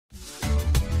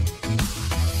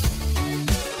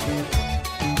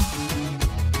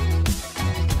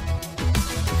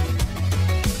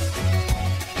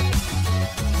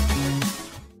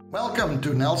Welcome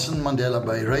to Nelson Mandela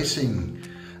Bay Racing.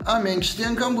 I'm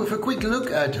Henk with a quick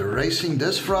look at racing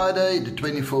this Friday, the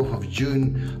 24th of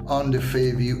June on the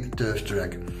Fairview turf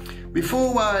track.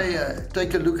 Before I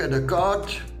take a look at the card,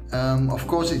 of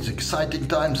course it's exciting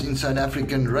times in South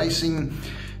African racing.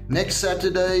 Next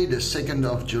Saturday, the 2nd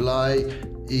of July,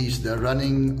 is the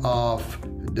running of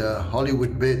the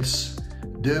Hollywood Bets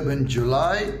Durban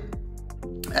July.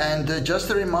 And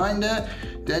just a reminder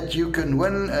that you can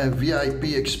win a VIP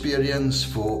experience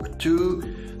for two.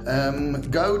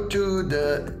 Go to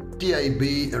the TAB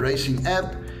Racing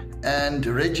app and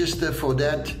register for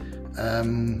that.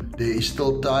 There is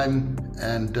still time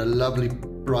and a lovely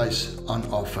price on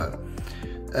offer.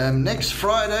 Next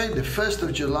Friday, the 1st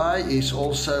of July, is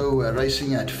also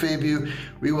racing at Fairview.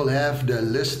 We will have the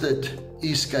listed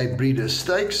East Cape Breeders'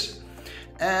 Stakes.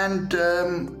 And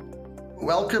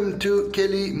welcome to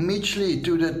Kelly Mitchley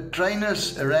to the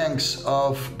trainers ranks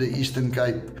of the Eastern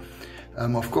Cape.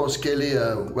 Of course, Kelly,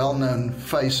 a well-known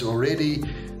face already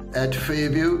at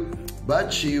Fairview,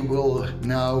 but she will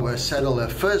now saddle her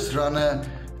first runner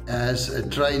as a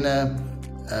trainer.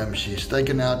 She's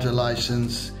taken out her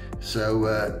license, so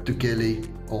to Kelly,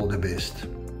 all the best.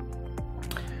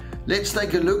 Let's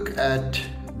take a look at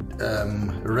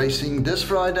racing this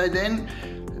Friday then,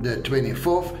 the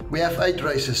 24th. We have 8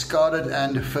 races carded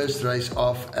and the first race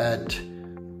off at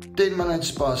 10 minutes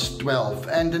past 12.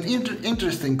 And an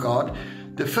interesting card.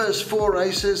 The first 4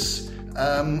 races,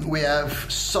 we have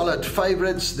solid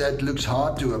favorites that looks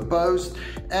hard to oppose.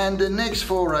 And the next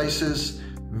 4 races,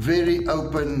 very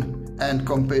open and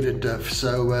competitive.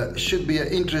 So should be an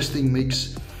interesting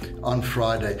mix on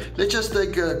Friday. Let's just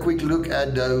take a quick look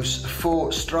at those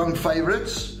 4 strong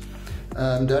favorites.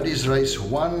 That is race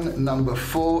 1, number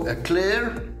 4,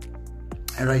 Eclair.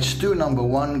 Race 2, number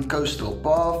 1, Coastal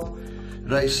Path.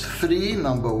 Race 3,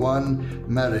 number 1,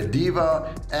 Maradiva.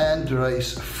 And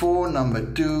race 4, number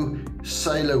 2,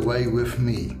 Sail Away With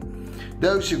Me.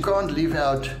 Those you can't leave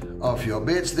out of your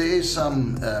bets. There is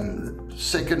some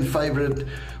second favorite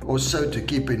or so to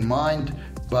keep in mind,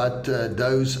 but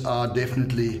those are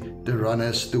definitely the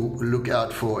runners to look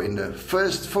out for in the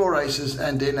first 4 races,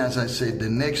 and then, as I said, the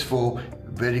next 4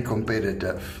 very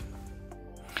competitive.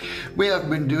 We have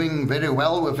been doing very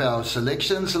well with our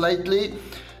selections lately,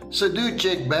 so do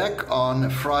check back on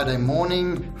Friday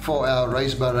morning for our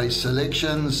race by race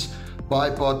selections,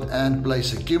 bipod and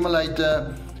place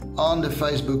accumulator on the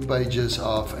Facebook pages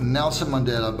of Nelson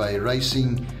Mandela Bay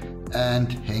Racing and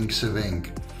Henk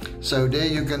Wenk. So there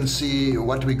you can see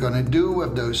what we're going to do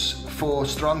with those 4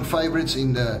 strong favorites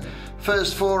in the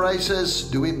first 4 races.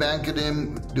 Do we bank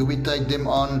them? Do we take them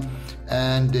on?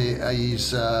 And there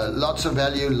is lots of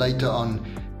value later on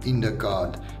in the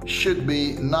card. Should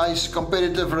be nice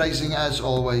competitive racing as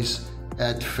always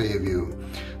at Fairview.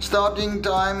 Starting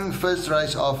time, first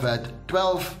race off at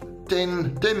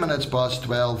 10 minutes past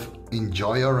 12.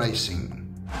 Enjoy your racing.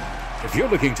 If you're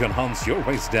looking to enhance your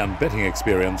race day betting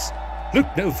experience, look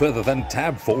no further than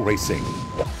Tab 4 Racing.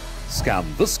 Scan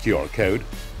this QR code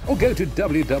or go to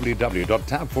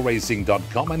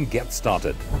www.tab4racing.com and get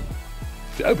started.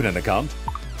 To open an account,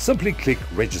 simply click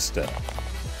Register.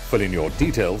 Fill in your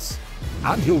details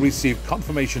and you'll receive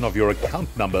confirmation of your account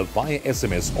number via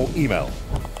SMS or email.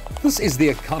 This is the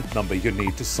account number you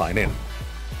need to sign in.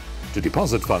 To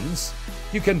deposit funds,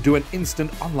 you can do an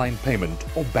instant online payment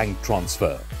or bank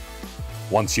transfer.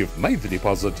 Once you've made the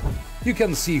deposit, you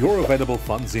can see your available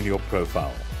funds in your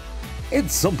profile.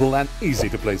 It's simple and easy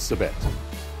to place a bet.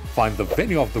 Find the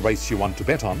venue of the race you want to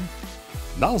bet on.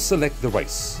 Now select the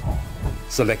race.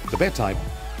 Select the bet type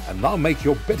and now make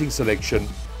your betting selection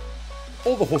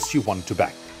or the horse you want to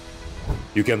back.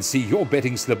 You can see your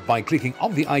betting slip by clicking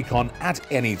on the icon at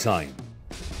any time.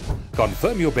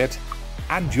 Confirm your bet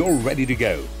and you're ready to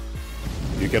go.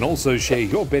 You can also share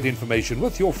your bet information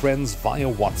with your friends via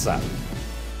WhatsApp.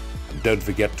 And don't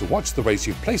forget to watch the race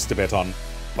you've placed a bet on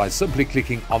by simply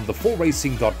clicking on the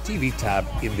 4racing.tv tab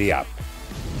in the app.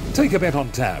 Take a bet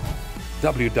on Tab,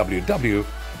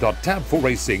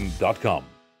 www.tab4racing.com.